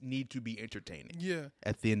games need to be entertaining. Yeah.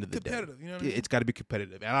 At the end of the day, competitive. You know what I mean? It's got to be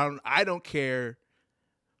competitive, and I don't care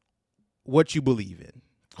what you believe in,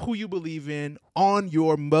 who you believe in, on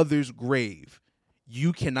your mother's grave.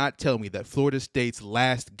 You cannot tell me that Florida State's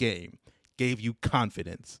last game gave you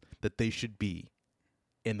confidence that they should be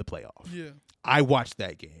in the playoff. Yeah. I watched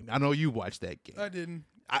that game. I know you watched that game. I didn't.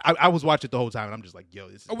 I was watching it the whole time, and I'm just like, yo,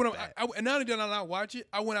 this is bad. And not only did I not watch it,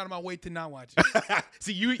 I went out of my way to not watch it.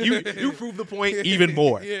 See, you proved the point even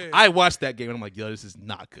more. Yeah. I watched that game, and I'm like, yo, this is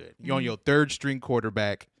not good. You're on your 3rd-string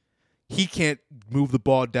quarterback. He can't move the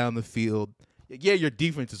ball down the field. Yeah, your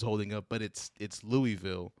defense is holding up, but it's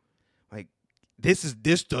Louisville. Like, this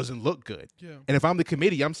doesn't look good. Yeah. And if I'm the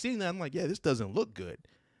committee, I'm seeing that. I'm like, yeah, this doesn't look good.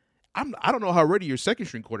 I don't know how ready your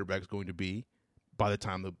 2nd-string quarterback is going to be by the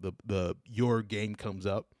time your game comes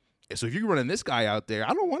up. And so if you're running this guy out there,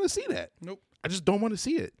 I don't want to see that. Nope. I just don't want to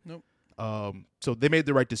see it. Nope. So they made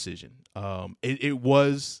the right decision. It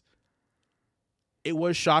was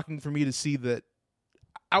shocking for me to see that.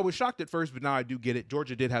 I was shocked at first, but now I do get it.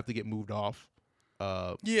 Georgia did have to get moved off.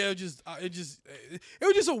 Yeah, it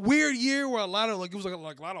was just a weird year where a lot of a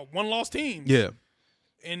lot of one-loss teams. Yeah.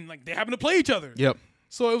 And they happened to play each other. Yep.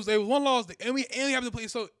 So it was one loss, and we happened to play.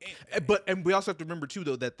 So, and we also have to remember too,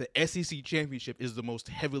 though, that the SEC championship is the most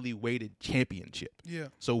heavily weighted championship. Yeah.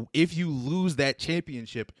 So if you lose that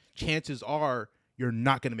championship, chances are you're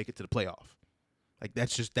not going to make it to the playoff. Like,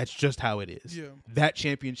 that's just how it is. Yeah. That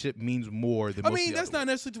championship means more than. That's not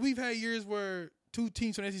necessarily. We've had years where 2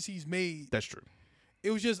 teams from the SEC's made. That's true.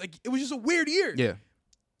 It was just a weird year. Yeah.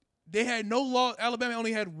 They had no loss. Alabama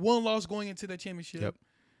only had 1 loss going into that championship. Yep.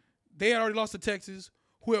 They had already lost to Texas,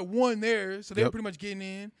 who had won there, so they were pretty much getting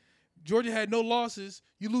in. Georgia had no losses.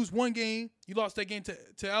 You lose 1 game, you lost that game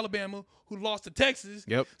to Alabama, who lost to Texas.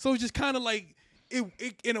 Yep. So it's just kind of like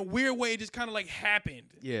it in a weird way. It just kind of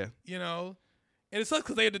happened. Yeah. And it sucks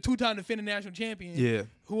because they had the 2-time defending national champion. Yeah.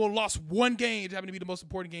 Who lost 1 game. It happened to be the most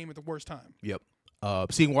important game at the worst time. Yep.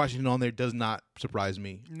 Seeing Washington on there does not surprise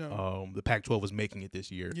me. No. The Pac-12 was making it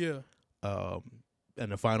this year. Yeah.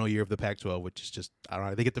 And the final year of the Pac-12, which is just, I don't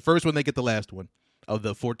know. They get the first one, they get the last one of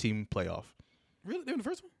the 4-team playoff. Really? They were the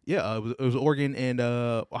first one? Yeah, it was Oregon and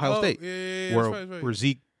Ohio State. Yeah, where, that's right. where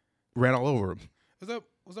Zeke ran all over him.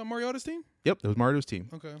 Was that Mariota's team? Yep, that was Mario's team.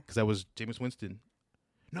 Okay. Because that was Jameis Winston.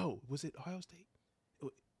 No, was it Ohio State?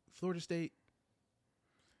 Florida State?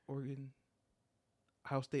 Oregon?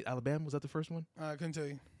 Ohio State? Alabama? Was that the first one? I couldn't tell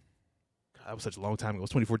you. God, that was such a long time ago. It was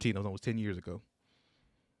 2014. That was almost 10 years ago.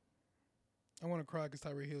 I want to cry because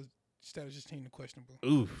Tyreek Hill's status just changed to questionable.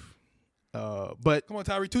 Oof. But come on,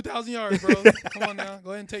 Tyree, 2,000 yards, bro. Come on now,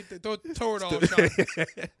 go ahead and take the throw it off,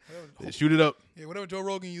 Sean. Shoot it up. Yeah, whatever Joe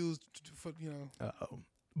Rogan used, for,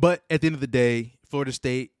 But at the end of the day, Florida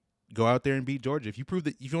State go out there and beat Georgia. If you want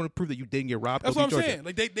to prove that you didn't get robbed, that's what I'm Georgia. saying.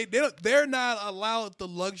 Like they're not allowed the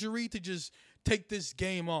luxury to just take this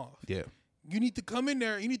game off. Yeah. You need to come in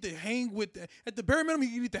there. You need to hang with them. At the bare minimum,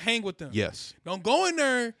 you need to hang with them. Yes. Don't go in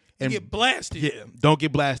there and get blasted. Yeah. Don't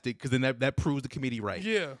get blasted because then that proves the committee right.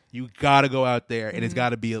 Yeah. You got to go out there and it's got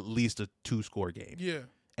to be at least a 2-score game. Yeah.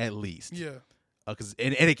 At least. Yeah. Because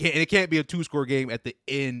it can't be a 2-score game at the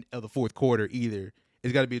end of the fourth quarter either.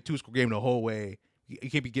 It's got to be a 2-score game the whole way. You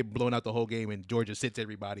can't be getting blown out the whole game and Georgia sits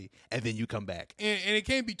everybody and then you come back. And it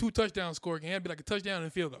can't be 2 touchdown score. It can't be like a touchdown and a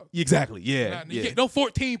field goal. Exactly. Yeah. No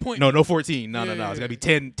 14 point. No 14. No. It's got to be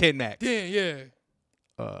 10 max. Yeah.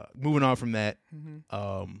 Moving on from that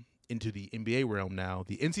into the NBA realm now.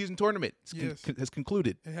 The in-season tournament has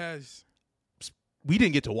concluded. It has. We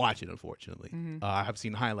didn't get to watch it, unfortunately. I have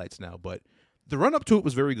seen highlights now, but the run-up to it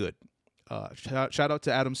was very good. Shout out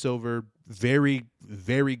to Adam Silver. Very,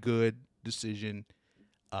 very good decision.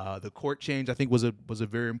 The court change, I think, was a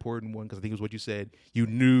very important one because I think it was what you said. You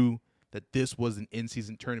knew that this was an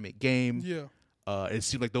in-season tournament game. Yeah. It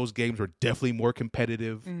seemed like those games were definitely more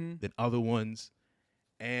competitive than other ones.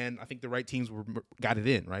 And I think the right teams got it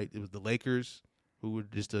in, right? It was the Lakers, who were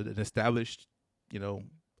just an established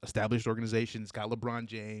organization. It's got LeBron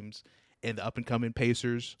James and the up-and-coming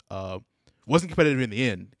Pacers. Wasn't competitive in the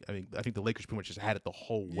end. I mean, I think the Lakers pretty much just had it the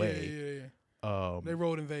whole way. Yeah. They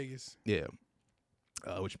rolled in Vegas. Yeah.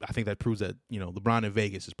 Which I think that proves that, LeBron in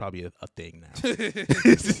Vegas is probably a thing now.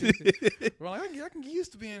 Well, I can get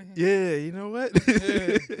used to being here. Yeah, you know what?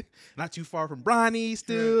 Yeah. Not too far from Bronny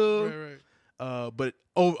still. Right. But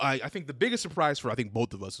I think the biggest surprise for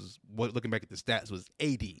both of us is looking back at the stats was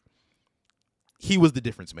AD. He was the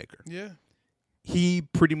difference maker. Yeah. He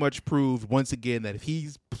pretty much proved once again that if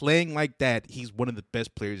he's playing like that, he's one of the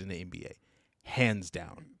best players in the NBA. Hands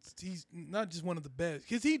down. He's not just one of the best.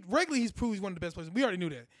 Because he's proved he's one of the best players. We already knew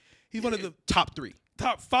that. He's one of the top 3.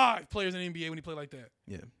 Top 5 players in the NBA when he played like that.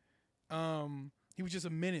 Yeah. He was just a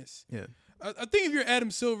menace. Yeah. I think if you're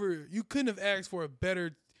Adam Silver, you couldn't have asked for a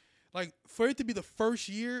better, for it to be the first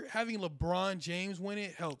year, having LeBron James win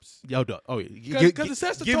it helps. Oh, yeah. Because it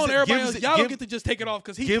sets the tone to everybody else. Y'all don't get to just take it off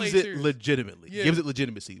because he plays gives it serious. legitimately. Yeah. Gives it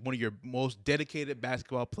legitimacy. One of your most dedicated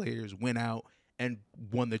basketball players went out and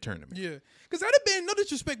won the tournament. Yeah. Because had it been, no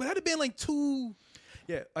disrespect, but had it been like two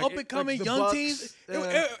up-and-coming young Bucks, teams,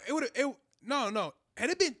 it would have, no. Had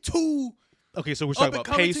it been two okay, so we're talking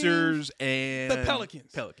about Pacers and the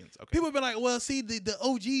Pelicans. Okay. People have been like, well, see, the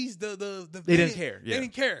OGs, they didn't care. Yeah. They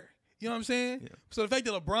didn't care. You know what I'm saying? Yeah. So the fact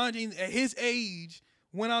that LeBron James, at his age,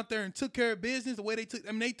 went out there and took care of business the way they took,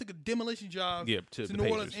 they took a demolition job to New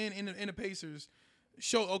Orleans and the Pacers.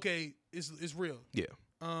 Show, okay, it's real. Yeah.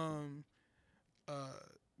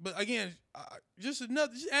 But again, just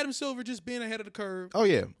Adam Silver just being ahead of the curve. Oh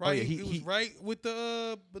yeah, right. Oh, yeah. He was right with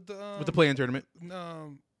the play-in tournament.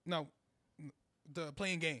 No, the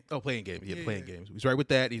playing game. Oh, playing game. Yeah, playing games. He's right with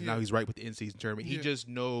that. Now he's right with the in-season tournament. He just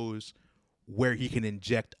knows where he can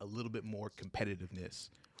inject a little bit more competitiveness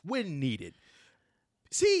when needed.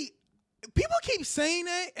 See, people keep saying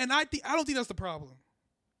that, and I don't think that's the problem.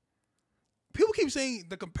 People keep saying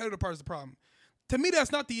the competitive part is the problem. To me,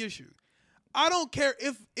 that's not the issue. I don't care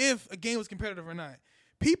if a game was competitive or not.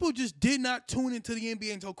 People just did not tune into the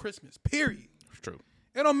NBA until Christmas, period. It's true.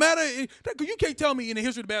 It don't matter. You can't tell me in the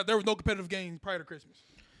history of the basketball there was no competitive games prior to Christmas.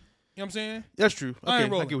 You know what I'm saying? That's true. Okay, I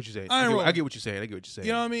get what you're saying. I get what you're saying.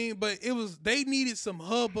 You know what I mean? But they needed some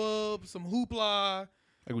hubbub, some hoopla. I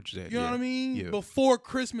get what you're saying. You know what I mean? Yeah. Before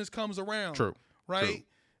Christmas comes around. True. Right?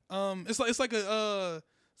 True. It's like a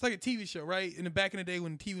TV show, right? Back in the day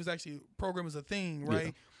when TV was actually program was a thing,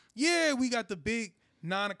 right? Yeah, we got the big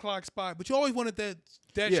 9:00 spot, but you always wanted that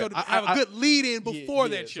show to have a good lead in before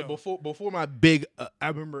that show. So before my big, I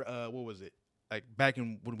remember what was it? Like back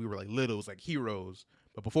in when we were like little, it was like Heroes,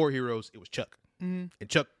 but before Heroes, it was Chuck. And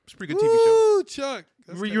Chuck was a pretty good TV show. Ooh, Chuck.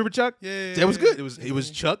 You remember Chuck? Yeah. That was good. It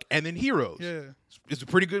was Chuck and then Heroes. Yeah. It's a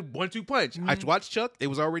pretty good 1-2 punch. I watched Chuck. It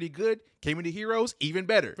was already good. Came into Heroes, even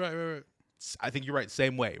better. Right. I think you're right.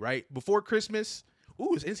 Same way, right? Before Christmas,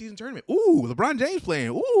 it's in-season tournament. Ooh, LeBron James playing.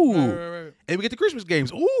 Ooh. Right. And we get the Christmas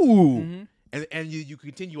games. Ooh. And you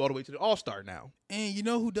continue all the way to the All-Star now. And you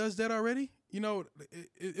know who does that already? You know,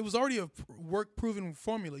 it was already a work-proven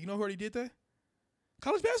formula. You know who already did that?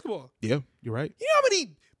 College basketball. Yeah, you're right. You know how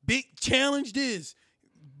many big challenge this,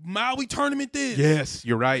 Maui tournament this? Yes,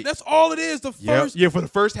 you're right. That's all it is. The first, for the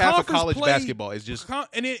first half of college basketball, it's just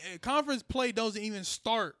conference play doesn't even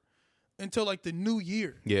start until like the new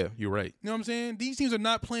year. Yeah, you're right. You know what I'm saying? These teams are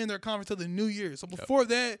not playing their conference till the new year. So before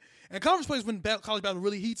that, and conference plays when college basketball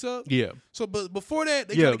really heats up. Yeah. So, but before that,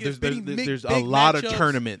 they try to get there's big a lot matchups. of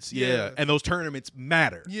tournaments. Yeah, and those tournaments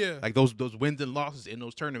matter. Yeah, like those wins and losses in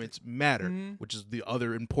those tournaments matter, which is the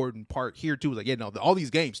other important part here too. Is like, all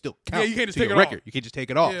these games still count. Yeah, you can't just to take your it record. off. You can't just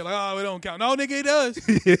take it off. Yeah, like it don't count. No, nigga, it does.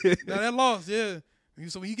 Now that loss, yeah.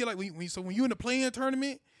 So when you get when you in the play-in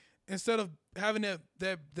tournament, instead of having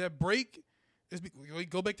that break.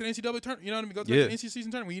 Go back to the NCAA tournament. You know what I mean? Go back to the NCAA season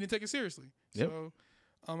tournament when you didn't take it seriously. Yep. So,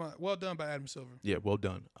 well done by Adam Silver. Yeah, well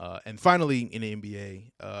done. And finally, in the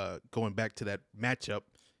NBA, going back to that matchup,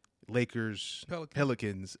 Lakers,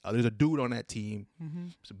 Pelicans. There's a dude on that team.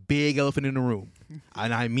 It's a big elephant in the room,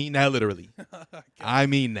 and I mean that literally. I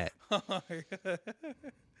mean that.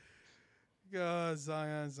 God,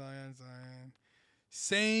 Zion.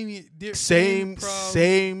 Same year,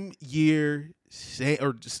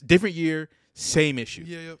 different year. Same issue.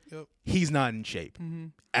 Yeah, yep. He's not in shape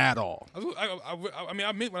at all. I mean,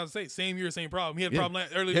 I meant when I say same year, same problem. He had a problem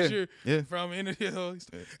earlier this year. Yeah. From at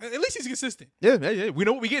least he's consistent. Yeah. We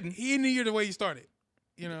know what we're getting. He ended the year the way he started.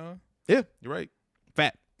 You know. Yeah, you're right.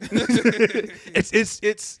 Fat.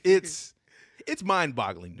 It's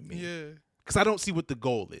mind-boggling to me. Yeah. Because I don't see what the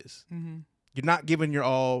goal is. You're not giving your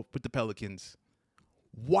all with the Pelicans.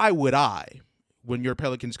 Why would I, when your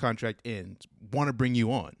Pelicans contract ends, want to bring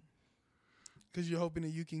you on? Because you're hoping that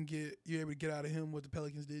you're able to get out of him what the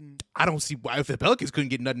Pelicans didn't. I don't see why. If the Pelicans couldn't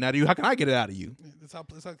get nothing out of you, how can I get it out of you? That's how I'm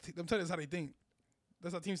telling you, that's how they think.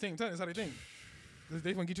 That's how teams think. I'm telling you, that's how they think.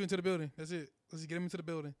 They want to get you into the building. That's it. Let's just get them into the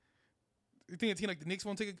building. You think a team like the Knicks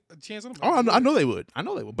won't take a chance on them? I know they would.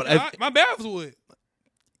 But my Mavs would.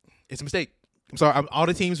 It's a mistake. I'm sorry. All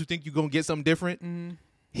the teams who think you're going to get something different,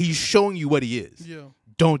 he's showing you what he is. Yeah.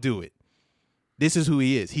 Don't do it. This is who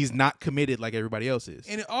he is. He's not committed like everybody else is.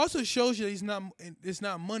 And it also shows you that it's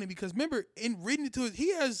not money because remember, in reading it to us,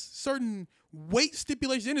 he has certain weight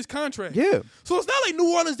stipulations in his contract. Yeah. So it's not like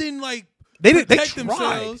New Orleans didn't protect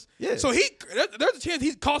themselves. Yeah. So there's a chance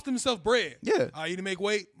he cost himself bread. Yeah. You need to make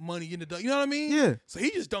weight, money in the you know what I mean? Yeah. So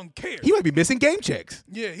he just don't care. He might be missing game checks.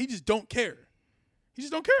 Yeah, he just don't care. He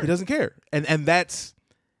just don't care. He doesn't care. And that's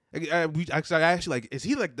actually is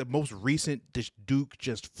he like the most recent Duke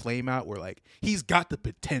just flame out where like he's got the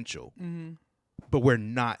potential, but we're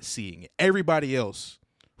not seeing it. Everybody else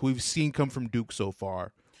who we've seen come from Duke so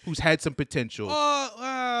far, who's had some potential.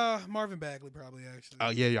 Marvin Bagley probably actually. Oh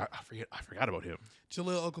yeah, I forgot about him.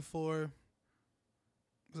 Jaleel Okafor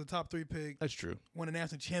was a top 3 pick. That's true. Won a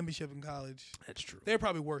national championship in college. That's true. They're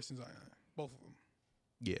probably worse than Zion, both of them.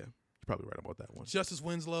 Yeah, you're probably right about that one. Justice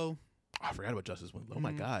Winslow. Oh, I forgot about Justice Winslow. Oh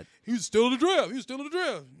my God, he was still in the draft.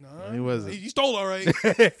 No, he wasn't. He stole all right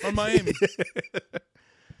from Miami.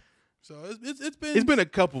 So it's been a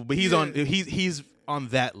couple, but he's on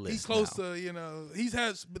that list. He's close now. to he's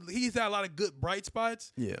had a lot of good bright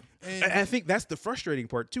spots. Yeah, and I think that's the frustrating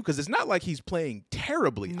part too, because it's not like he's playing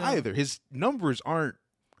terribly either. His numbers aren't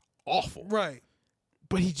awful, right?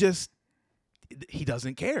 But he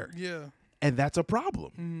doesn't care. Yeah. And that's a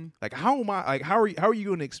problem. Like, how are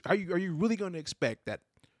you going to are you really going to expect that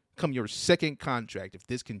come your second contract if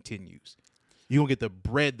this continues, you're going to get the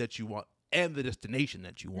bread that you want and the destination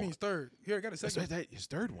that you want? He's third. He already got a second. That's his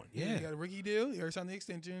third one. Yeah. He got a rookie deal. He already signed the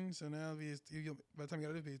extension. So now by the time he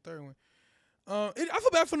got his third one. I feel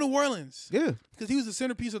bad for New Orleans. Yeah. Because he was the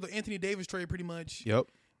centerpiece of the Anthony Davis trade pretty much. Yep.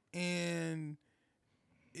 And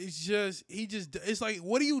it's like,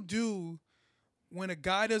 what do you do when a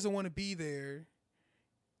guy doesn't want to be there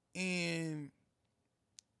and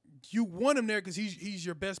you want him there because he's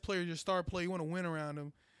your best player, your star player, you want to win around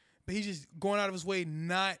him, but he's just going out of his way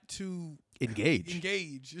not to engage.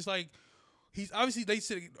 It's like he's obviously, they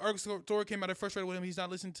said Arkansas came out and frustrated with him. He's not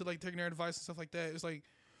listening to like taking their advice and stuff like that. It's like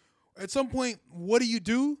at some point, what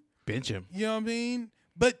do? Bench him. You know what I mean?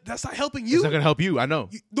 But that's not helping you. It's not going to help you. I know.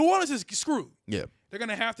 New Orleans is screwed. Yeah. They're going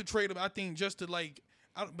to have to trade him, I think, just to like.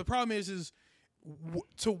 The problem is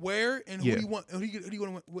to where and who do you want? Who do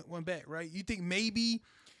you want back? Right? You think maybe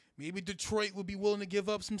Detroit would be willing to give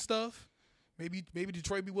up some stuff? Maybe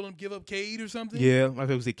Detroit be willing to give up Cade or something. Yeah, I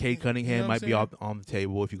think say Cade Cunningham you know might be on the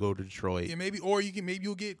table if you go to Detroit. Yeah, maybe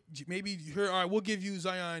you'll get here. All right, we'll give you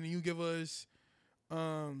Zion and you give us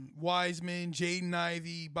Wiseman, Jaden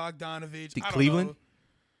Ivey, Bogdanovich. I don't Cleveland? know.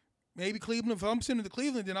 Maybe Cleveland. If I'm sending to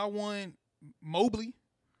Cleveland, then I want Mobley.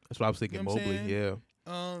 That's what I was thinking. You know what I'm Mobley, saying?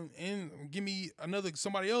 yeah. And give me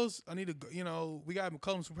somebody else. I need to, we got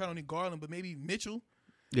McCollum, so we probably don't need Garland, but maybe Mitchell.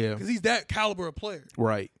 Yeah. Because he's that caliber of player.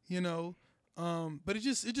 Right. But it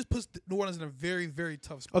just puts New Orleans in a very, very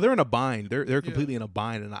tough spot. Oh, they're in a bind. They're completely in a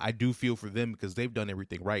bind, and I do feel for them because they've done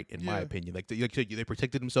everything right, in my opinion. Like they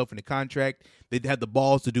protected themselves in the contract. They had the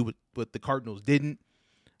balls to do what the Cardinals didn't.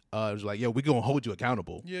 It was like, we're going to hold you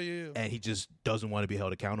accountable. Yeah. And he just doesn't want to be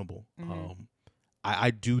held accountable. Mm-hmm.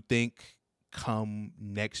 I do think come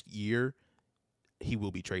next year, he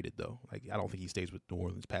will be traded, though. Like, I don't think he stays with New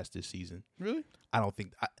Orleans past this season. Really? I don't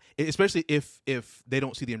think, especially if they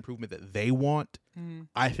don't see the improvement that they want. Mm-hmm.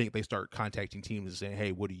 I think they start contacting teams and saying,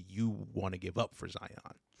 "Hey, what do you want to give up for Zion?"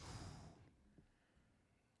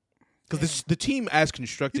 Because the team as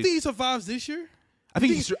constructed, you think he survives this year? You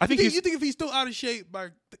think if he's still out of shape by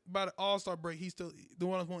the All-Star break, he's still the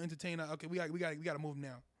one that won't entertain. Okay, we got to move him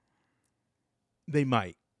now. They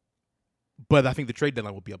might, but I think the trade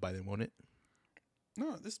deadline will be up by then, won't it?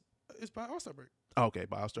 No, it's by All-Star break. Oh, okay,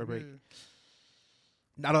 by All-Star break. Yeah.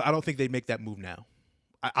 I don't think they make that move now.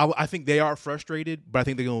 I think they are frustrated, but I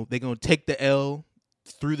think they're gonna take the L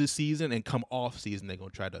through the season and come off season they're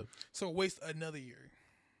gonna try to waste another year.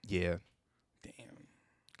 Yeah. Damn.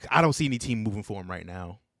 I don't see any team moving for him right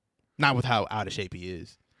now. Not with how out of shape he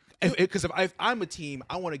is. Because if I'm a team,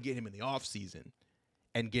 I want to get him in the off season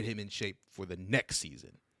and get him in shape for the next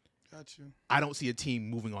season. Got you. I don't see a team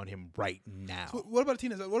moving on him right now. So what about a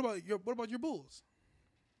team what about your Bulls?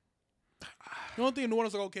 The only thing in New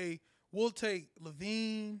Orleans is like, okay, we'll take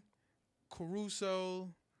Levine, Caruso,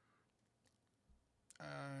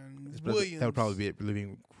 and Williams. That would probably be it,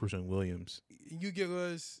 Levine, Caruso, and Williams. You give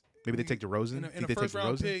us maybe they take DeRozan in a first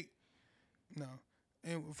round pick. No,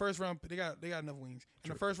 in first round they got enough wings.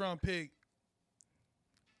 In the first round pick,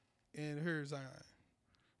 and here's Zion.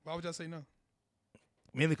 Why would y'all say no?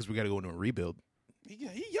 Mainly because we got to go into a rebuild. He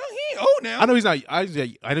young. He ain't old now. I know he's not. I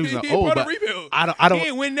know he's not old, but rebuild. I don't. He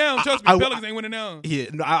ain't win now. Trust me, Pelicans ain't winning now. Yeah,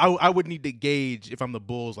 no, I would need to gauge if I'm the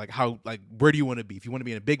Bulls, where do you want to be? If you want to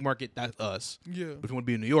be in a big market, that's us. Yeah. But if you want to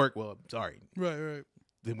be in New York, well, sorry. Right.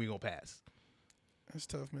 Then we gonna pass. That's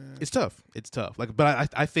tough, man. It's tough.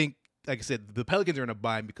 But I think, like I said, the Pelicans are in a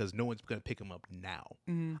bind because no one's gonna pick him up now.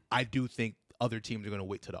 Mm-hmm. I do think other teams are gonna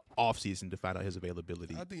wait till the offseason to find out his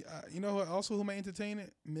availability. I think who may entertain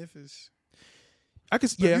it? Memphis.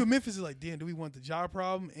 Memphis is like, damn, do we want the Ja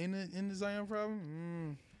problem and the Zion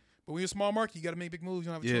problem? But when you're a small market, you got to make big moves.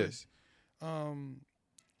 You don't have a choice.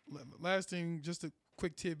 Last thing, just a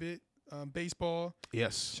quick tidbit. Baseball.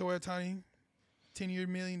 Yes. Shohei Ohtani, 10-year,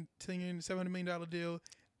 $700 million deal.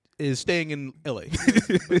 Is staying in L.A.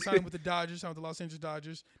 Signing with the Dodgers, signing with the Los Angeles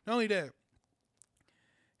Dodgers. Not only that,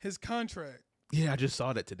 his contract. Yeah, I just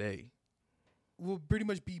saw that today. Will pretty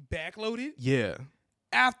much be backloaded. Yeah.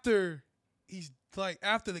 After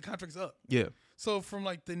the contract's up. Yeah. So from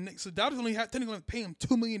the next, Dodgers only technically pay him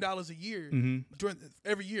 $2 million a year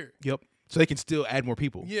every year. Yep. So they can still add more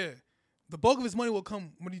people. Yeah. The bulk of his money will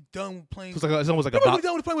come when he's done playing. So it's almost like when he's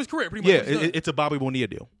done with playing his career. Pretty much. Yeah, it's a Bobby Bonilla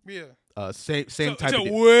deal. Yeah. Same type of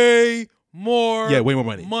deal. Way more. Yeah, way more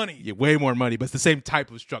money. Money. Yeah, way more money, but it's the same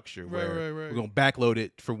type of structure where right. we're gonna backload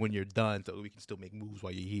it for when you're done, so we can still make moves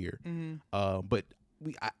while you're here. Mm-hmm. But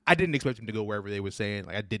I didn't expect him to go wherever they were saying.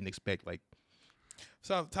 I didn't expect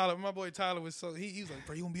So Tyler, my boy Tyler was he was like,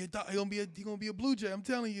 bro, he gonna be a Blue Jay. I'm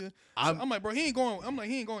telling you. I'm like, bro, he ain't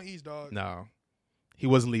going East, dog. No, he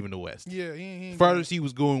wasn't leaving the West. Yeah, he ain't Farthest he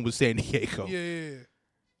was going was San Diego.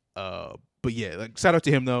 Yeah. But yeah, shout out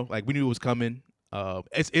to him though. We knew it was coming.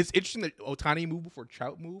 It's interesting that Ohtani moved before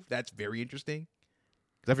Trout moved. That's very interesting.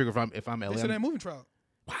 Because I figure if I'm LA, they said they're moving Trout.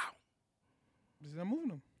 Wow. They said they're moving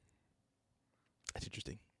him. That's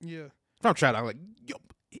interesting. Yeah. If I'm Trout, I'm like, yo.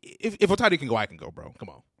 If Ohtani can go, I can go, bro. Come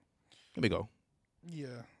on, let me go. Yeah,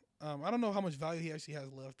 I don't know how much value he actually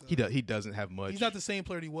has left. He doesn't have much. He's not the same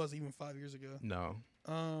player he was even 5 years ago. No.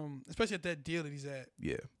 Especially at that deal that he's at.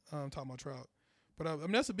 Yeah. Talking about Trout, but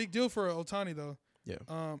that's a big deal for Ohtani though. Yeah.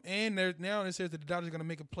 And now it says that the Dodgers are gonna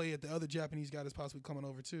make a play at the other Japanese guy that's possibly coming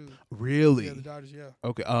over too. Really? Yeah, the Dodgers. Yeah.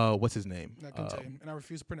 Okay. What's his name? I couldn't tell you, and I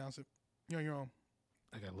refuse to pronounce it. You're on your own.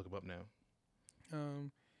 I gotta look him up now.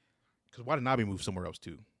 Um. Because Watanabe moved somewhere else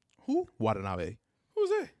too. Who? Watanabe. Who's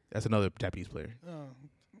that? That's another Japanese player.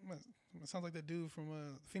 It sounds like that dude from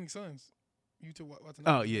Phoenix Suns. Yuta Watanabe.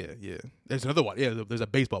 Oh yeah. There's another one. Yeah, there's a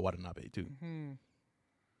baseball Watanabe too. Man.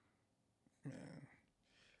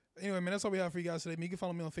 Anyway, man, that's all we have for you guys today. You can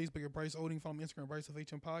follow me on Facebook at Bryce Oding. Follow me on Instagram, Bryce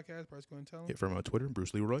SFHM Podcast. Bryce, go ahead and tell him. From Twitter,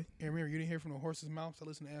 Bruce Leroy. And remember, you didn't hear from the horse's mouth, so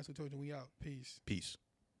listen to Ask Who Told You. We out. Peace.